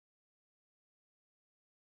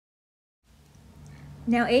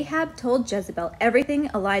Now Ahab told Jezebel everything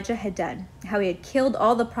Elijah had done, how he had killed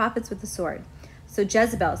all the prophets with the sword. So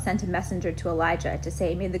Jezebel sent a messenger to Elijah to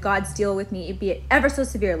say, "May the gods deal with me, be it ever so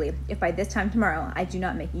severely, if by this time tomorrow I do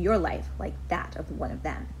not make your life like that of one of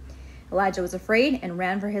them." Elijah was afraid and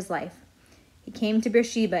ran for his life. He came to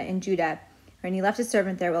Beersheba in Judah, and he left his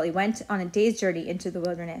servant there while he went on a day's journey into the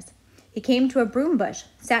wilderness. He came to a broom bush,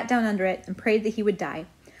 sat down under it, and prayed that he would die.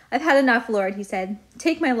 "I've had enough, Lord," he said.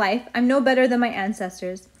 "Take my life. I'm no better than my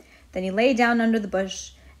ancestors." Then he lay down under the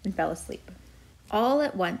bush and fell asleep. All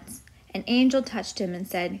at once, an angel touched him and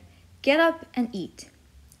said, "Get up and eat."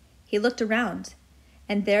 He looked around,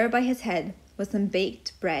 and there by his head was some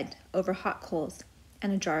baked bread over hot coals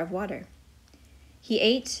and a jar of water. He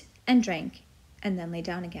ate and drank and then lay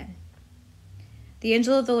down again. The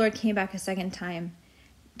angel of the Lord came back a second time,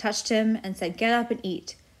 touched him, and said, "Get up and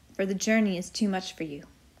eat, for the journey is too much for you."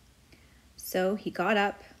 So he got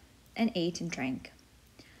up and ate and drank.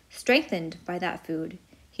 Strengthened by that food,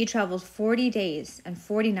 he traveled 40 days and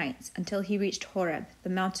 40 nights until he reached Horeb, the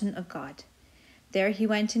mountain of God. There he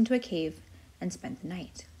went into a cave and spent the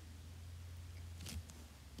night.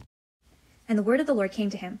 And the word of the Lord came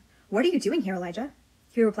to him, "What are you doing here, Elijah?"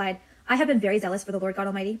 He replied, "I have been very zealous for the Lord God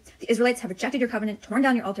Almighty. The Israelites have rejected your covenant, torn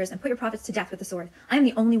down your altars, and put your prophets to death with the sword. I am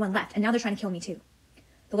the only one left, and now they're trying to kill me too."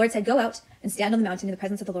 The Lord said, "Go out and stand on the mountain in the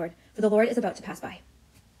presence of the Lord, for the Lord is about to pass by."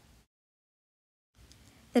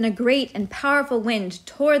 Then a great and powerful wind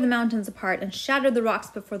tore the mountains apart and shattered the rocks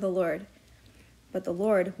before the Lord. But the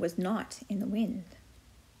Lord was not in the wind.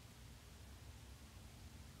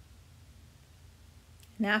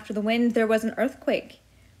 And after the wind there was an earthquake,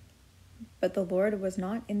 but the Lord was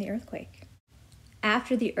not in the earthquake.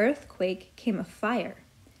 After the earthquake came a fire,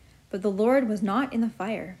 but the Lord was not in the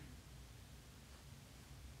fire.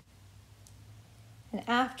 And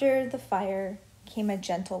after the fire came a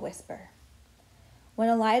gentle whisper. When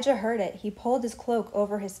Elijah heard it, he pulled his cloak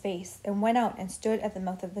over his face and went out and stood at the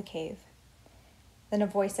mouth of the cave. Then a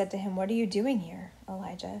voice said to him, "What are you doing here,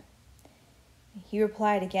 Elijah?" He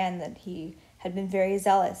replied again that he had been very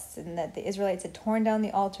zealous and that the Israelites had torn down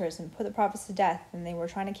the altars and put the prophets to death, and they were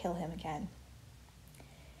trying to kill him again.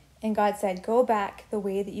 And God said, "Go back the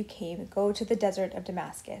way that you came, go to the desert of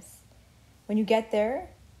Damascus. When you get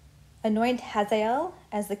there, anoint Hazael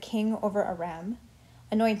as the king over Aram,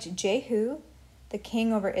 anoint Jehu the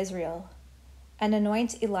king over Israel, and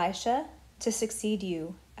anoint Elisha to succeed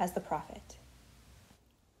you as the prophet."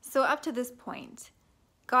 So up to this point,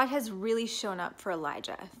 God has really shown up for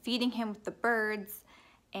Elijah, feeding him with the birds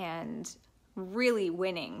and really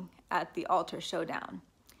winning at the altar showdown.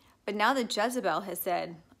 But now that Jezebel has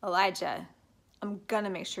said, "Elijah, I'm gonna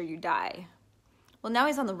make sure you die," well, now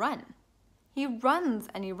he's on the run. He runs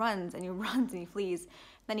and he runs and he runs and he flees.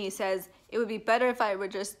 Then he says, "It would be better if I were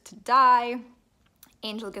just to die."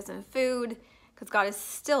 Angel gives him food because God is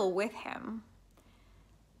still with him.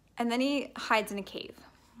 And then he hides in a cave.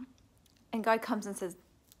 And God comes and says,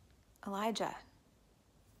 "Elijah,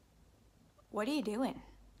 what are you doing?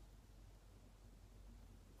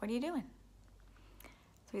 What are you doing?"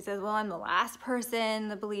 So he says, "Well, I'm the last person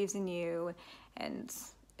that believes in you, and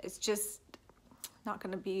it's just not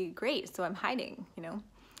going to be great, so I'm hiding, you know."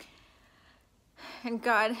 And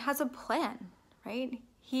God has a plan, right?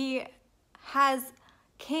 He has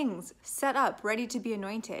kings set up, ready to be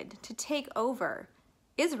anointed, to take over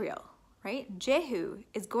Israel, right? Jehu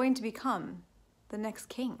is going to become the next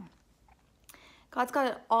king. God's got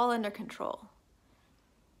it all under control.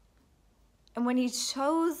 And when he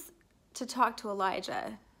chose to talk to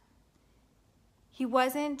Elijah, he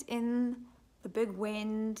wasn't in the big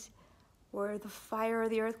wind or the fire or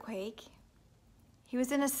the earthquake. He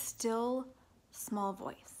was in a still, small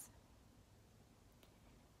voice.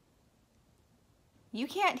 You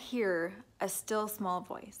can't hear a still, small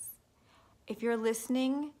voice if you're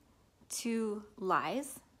listening to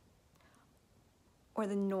lies or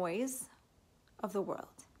the noise of the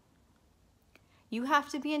world. You have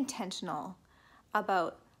to be intentional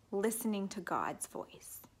about listening to God's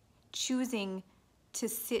voice, choosing to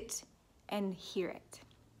sit and hear it.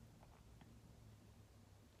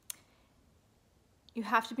 You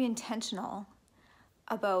have to be intentional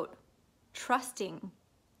about trusting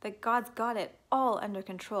that God's got it all under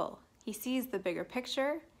control. He sees the bigger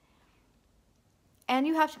picture. And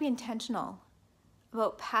you have to be intentional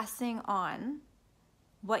about passing on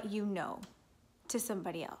what you know to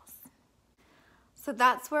somebody else. So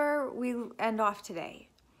that's where we end off today.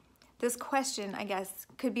 This question, I guess,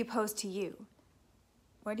 could be posed to you.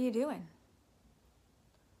 What are you doing?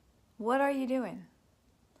 What are you doing?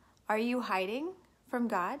 Are you hiding from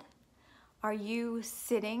God? Are you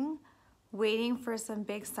sitting, waiting for some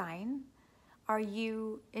big sign? Are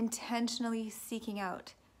you intentionally seeking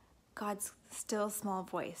out God's still small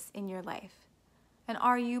voice in your life? And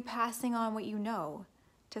are you passing on what you know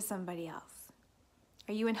to somebody else?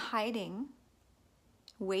 Are you in hiding,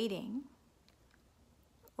 waiting,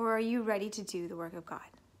 or are you ready to do the work of God?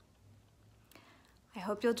 I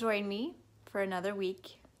hope you'll join me for another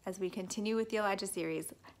week as we continue with the Elijah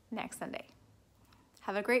series next Sunday.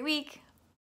 Have a great week.